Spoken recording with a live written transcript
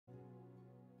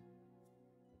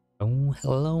Oh,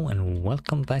 hello and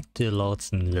welcome back to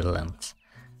lords&Villeins.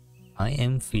 I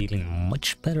am feeling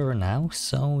much better now,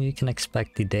 so you can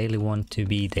expect the daily one to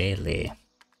be daily.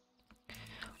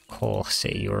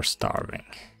 Corsi, you're starving.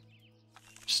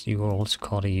 You also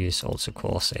call use also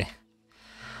Corsi.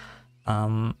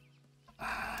 Let's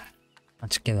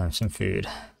give them some food.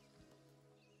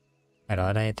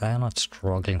 Wait, they're not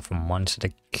struggling for money, so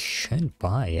they could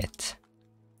buy it.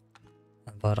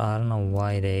 But I don't know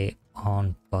why they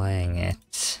aren't buying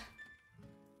it.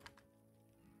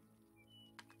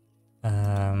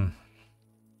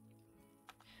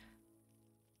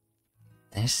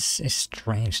 This is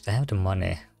strange. They have the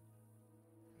money.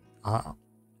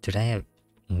 Do they have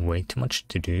way too much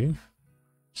to do?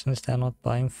 Since they're not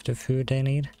buying the food they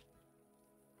need?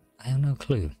 I have no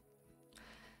clue.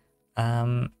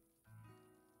 And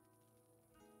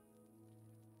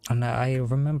I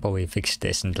remember we fixed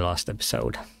this in the last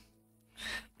episode.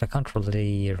 But I can't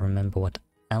really remember what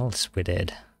else we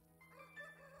did.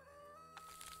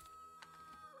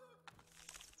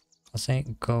 I'll say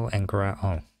go and grab.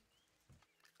 Oh,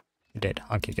 you did.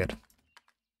 Okay, good.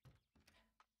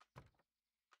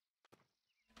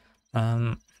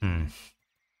 I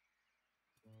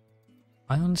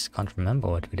honestly can't remember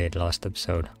what we did last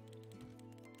episode.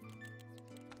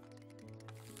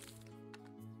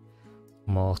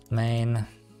 Mortmain.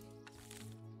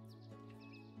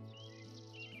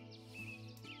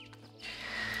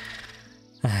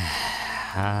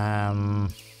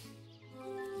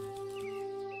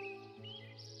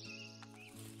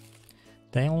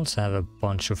 They also have a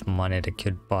bunch of money that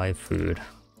could buy food.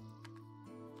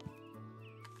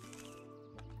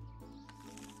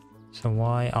 So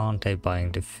why aren't they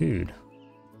buying the food?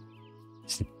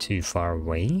 Is it too far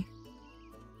away?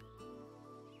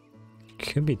 It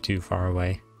could be too far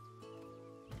away.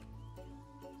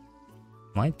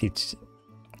 Might be.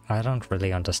 I don't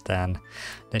really understand.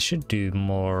 They should do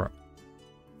more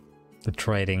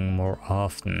trading more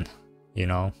often, you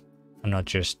know, and not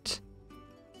just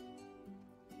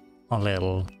a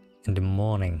little in the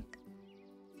morning.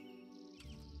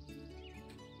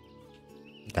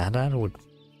 That would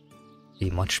be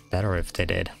much better if they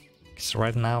did. Because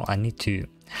right now I need to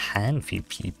hand feed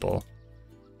people.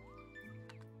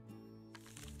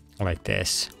 Like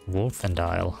this. Wolf and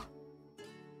Dial.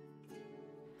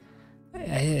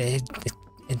 I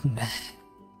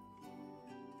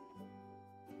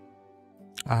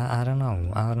don't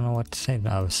know. I don't know what to say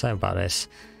about this.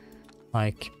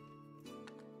 Like,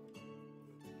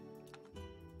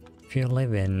 if you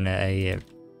live in a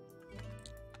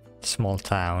small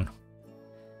town,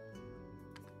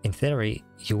 in theory,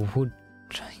 you would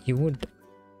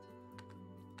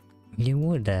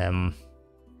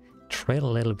trade a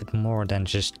little bit more than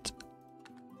just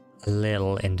a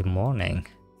little in the morning,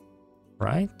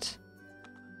 right?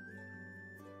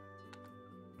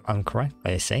 I'm correct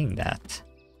by saying that.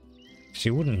 So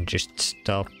you wouldn't just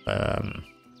stop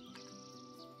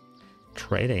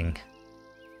trading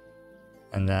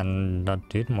and then not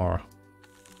do it more.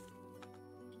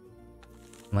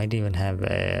 Might even have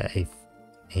a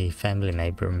family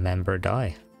member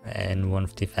die in one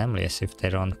of the families if they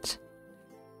don't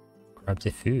grab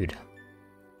the food.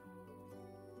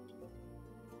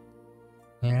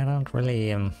 Yeah, I don't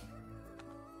really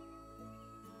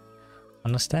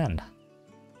understand.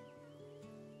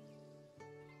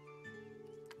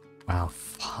 Wow,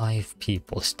 5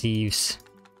 people, Steve's.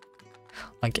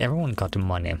 Like, everyone got the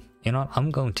money. You know what,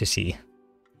 I'm going to see.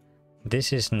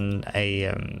 This isn't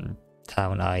a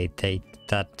town I take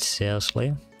that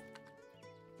seriously.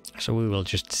 So we will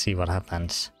just see what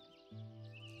happens.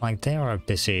 Like, they are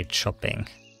busy shopping.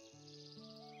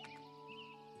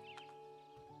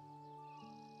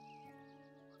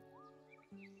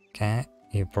 Okay,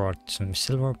 you brought some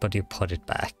silver, but you put it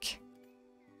back.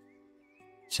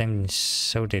 Same,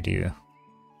 so did you.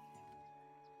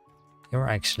 You're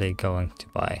actually going to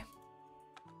buy.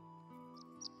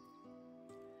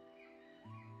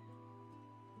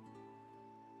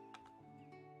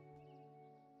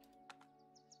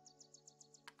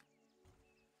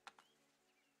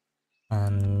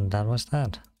 And that was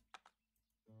that.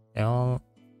 They all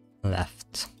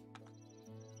left.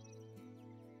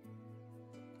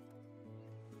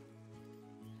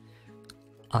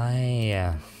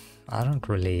 I don't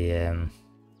really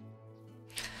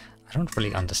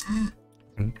understand.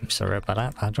 I'm sorry about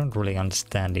that. I don't really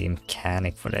understand the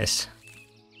mechanic for this.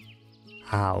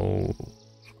 Who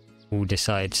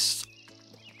decides,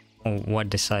 or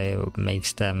what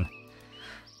makes them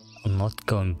not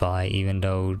going by, even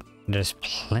though there's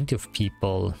plenty of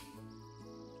people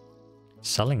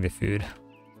selling the food.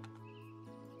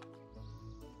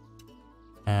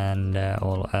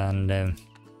 and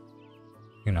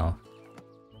you know,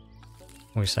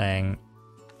 we're saying,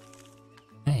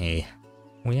 hey,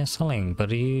 we are selling,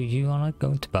 but you are not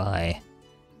going to buy.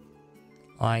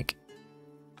 Like,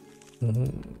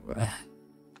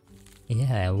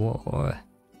 yeah, well,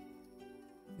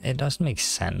 it doesn't make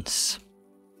sense.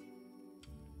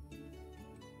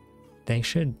 They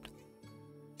should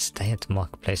stay at the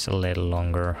marketplace a little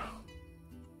longer.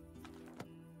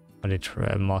 But it's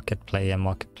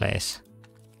marketplace.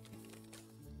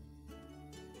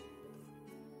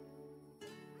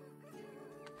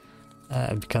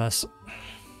 Because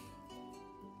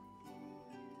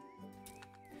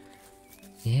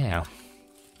yeah,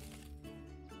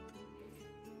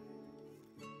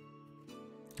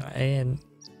 and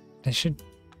they should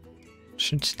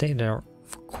stay there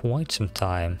for quite some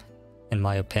time, in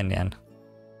my opinion.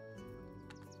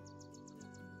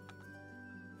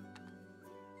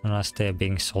 Unless they're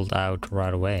being sold out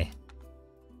right away,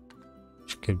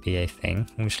 which could be a thing.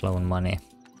 We're slow on money.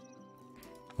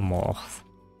 More,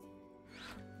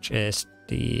 which is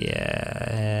this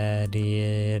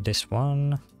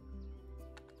one.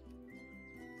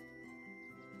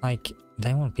 Like,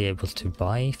 they won't be able to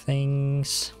buy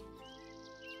things.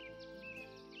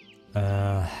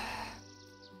 At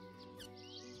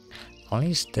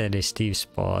least the Steve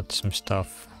bought some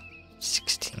stuff.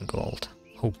 16 gold.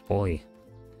 Oh boy.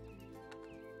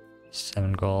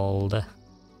 7 gold.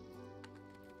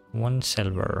 1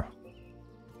 silver.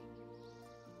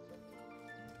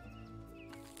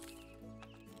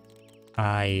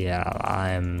 I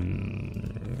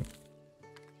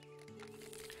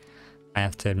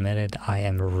have to admit it, I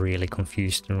am really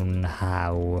confused on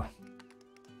how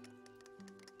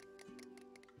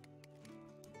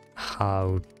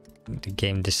the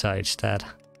game decides that.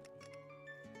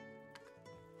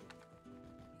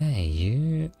 Hey,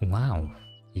 you, wow,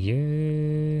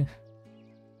 you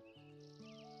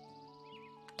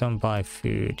don't buy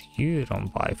food, you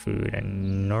don't buy food,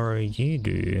 and nor you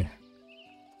do.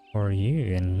 Or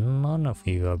you, and none of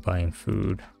you are buying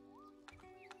food.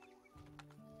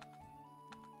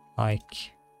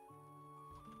 Like,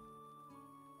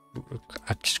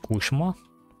 excuse me.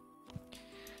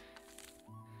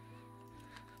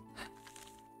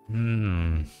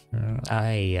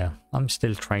 I'm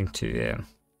still trying to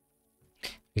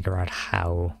figure out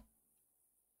how.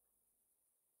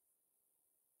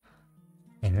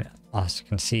 And as you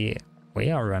can see, we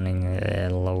are running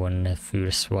low on food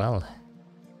as well.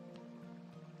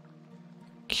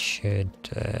 Should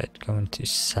go into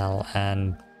sell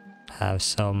and have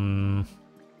some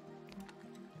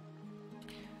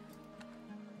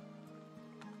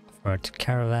offer to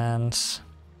caravans.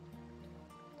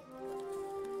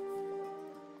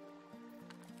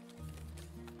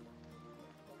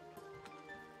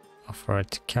 Offer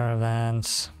to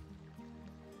caravans.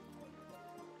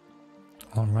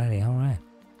 Alrighty, alright.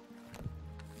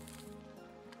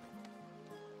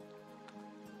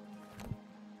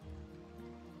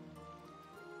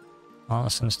 Well,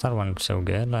 since that went so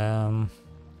good,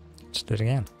 let's do it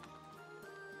again.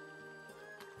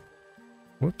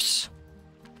 Whoops.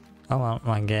 Oh well,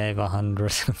 I gave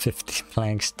 150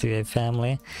 planks to a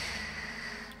family.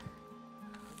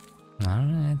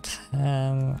 Alright,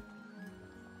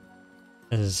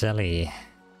 Zelly.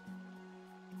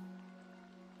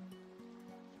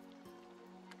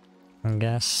 I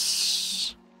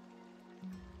guess...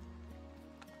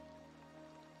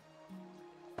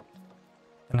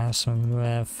 Gonna have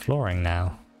some flooring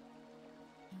now.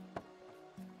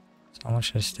 So how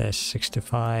much is this?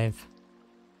 65.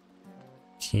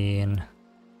 18.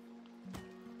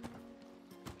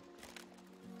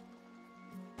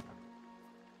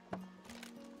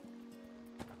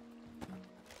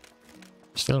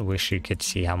 Still wish you could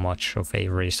see how much of a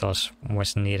resource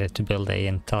was needed to build an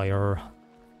entire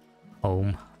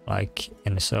home, like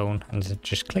in a zone, and then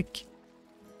just click.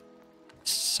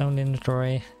 Zone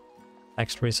inventory.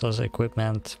 Extra resource,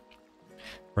 equipment,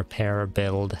 repair,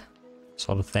 build,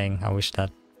 sort of thing. I wish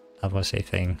that was a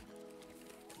thing.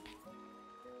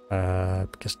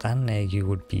 Because then you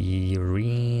would be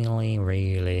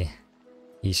really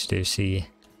easy to see.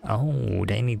 Oh,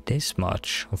 they need this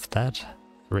much of that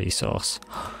resource.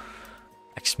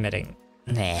 Blacksmithing.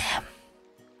 Nah.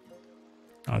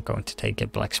 I'm going to take a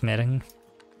blacksmithing.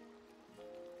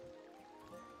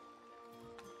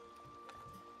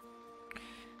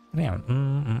 Yeah,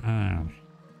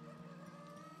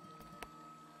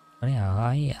 But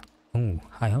yeah,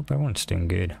 I hope everyone's doing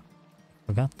good.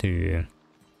 Forgot to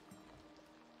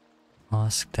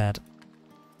ask that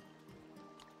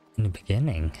in the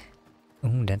beginning.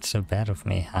 Oh, that's so bad of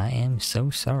me. I am so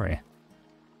sorry.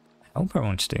 I hope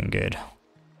everyone's doing good.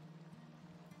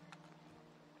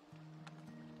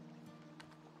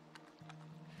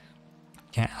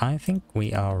 Okay, I think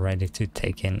we are ready to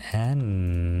take in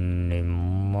animals.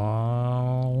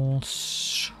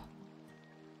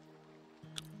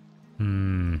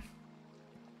 I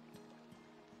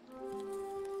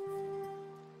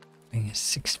think it's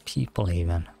 6 people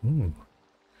even. Ooh.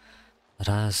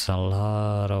 That's a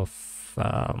lot of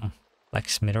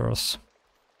blacksmithers.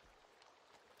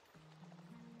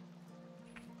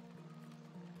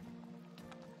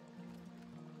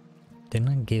 Didn't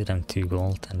I give them 2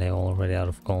 gold and they're already out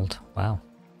of gold? Wow.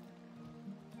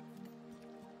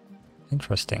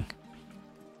 Interesting.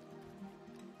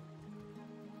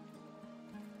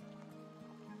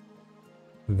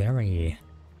 Very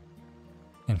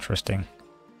interesting.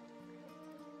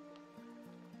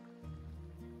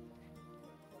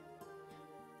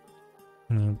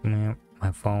 Meep meep.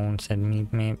 My phone said meep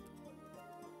meep.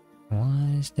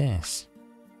 What is this?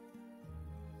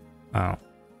 Oh.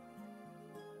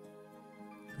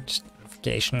 Just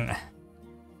notification.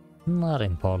 Not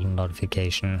important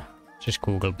notification. Just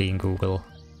Google being Google.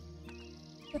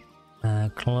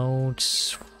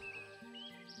 Clothes.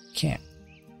 Yeah.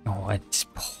 Oh, it's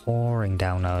pouring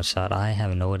down outside. I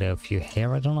have no idea if you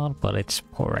hear it or not, but it's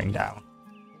pouring down.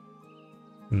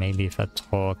 Maybe if I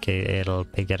talk, it'll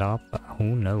pick it up.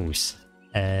 Who knows?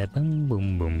 Boom,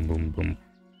 boom, boom, boom, boom.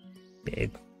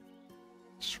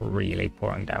 It's really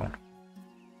pouring down.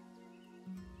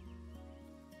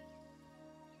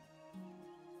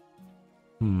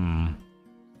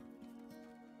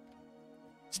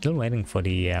 Still waiting for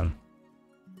the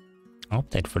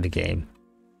update for the game.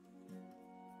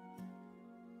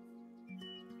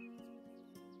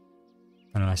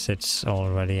 Unless it's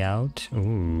already out.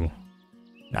 Ooh.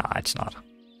 Nah, it's not.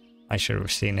 I should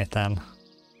have seen it then.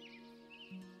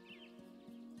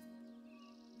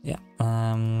 Yeah,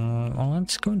 well,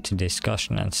 let's go into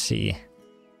discussion and see.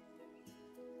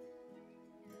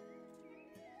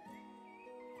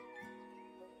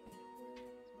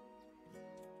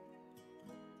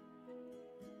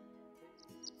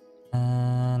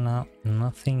 No,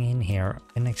 nothing in here.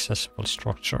 Inaccessible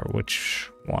structure. Which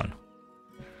one?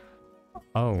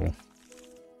 Oh.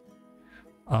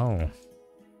 Oh.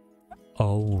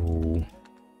 Oh.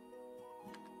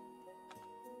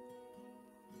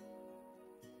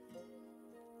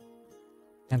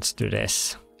 Let's do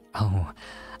this. Oh,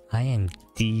 I am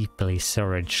deeply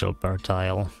cerebral, but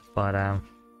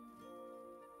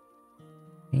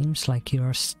seems like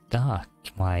you're stuck,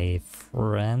 my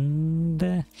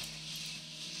friend.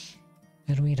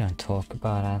 But we don't talk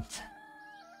about that.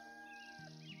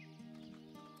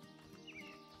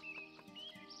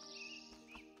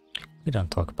 We don't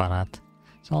talk about that.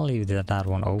 So I'll leave that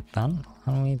one open,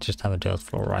 and we just have a dirt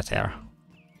floor right there.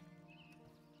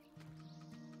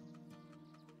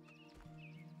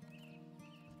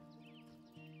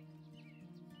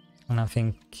 And I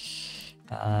think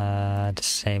the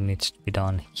same needs to be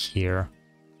done here.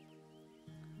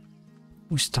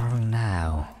 Who's starving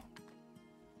now?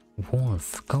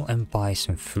 Wolf, go and buy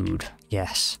some food.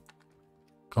 Yes.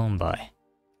 Go and buy.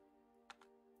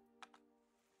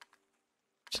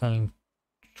 Selling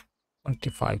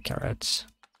 25 carrots.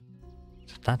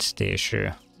 So that's the issue.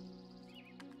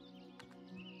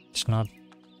 It's not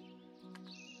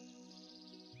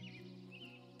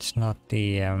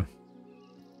the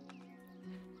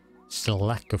it's the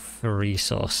lack of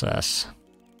resources.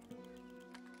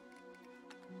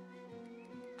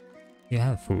 You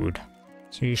have food,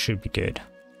 so you should be good.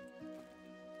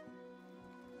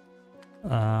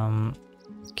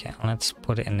 Okay, let's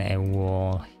put it in a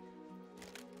wall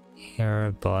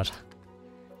here, but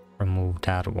remove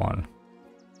that one.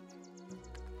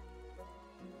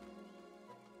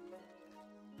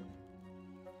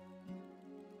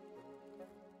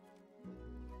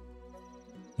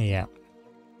 Yeah.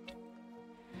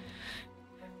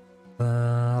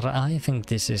 But I think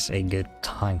this is a good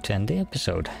time to end the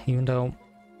episode, even though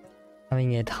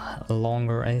having it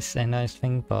longer is a nice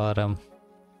thing, but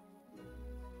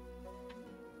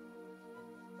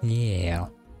yeah.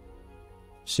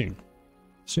 Soon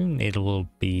it will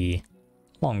be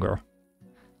longer.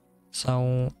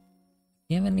 So, if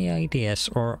you have any ideas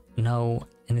or know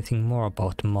anything more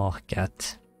about the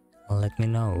market, let me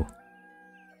know. I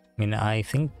mean, I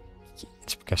think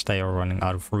it's because they are running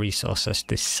out of resources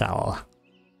to sell.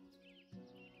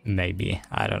 Maybe,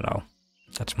 I don't know.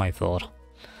 That's my thought.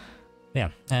 Yeah,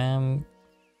 name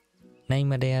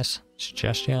ideas,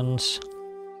 suggestions,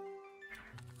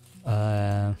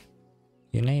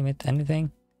 you name it,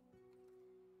 anything.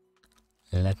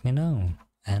 Let me know,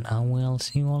 and I will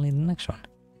see you all in the next one.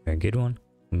 Have a good one.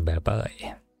 Bye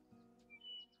bye.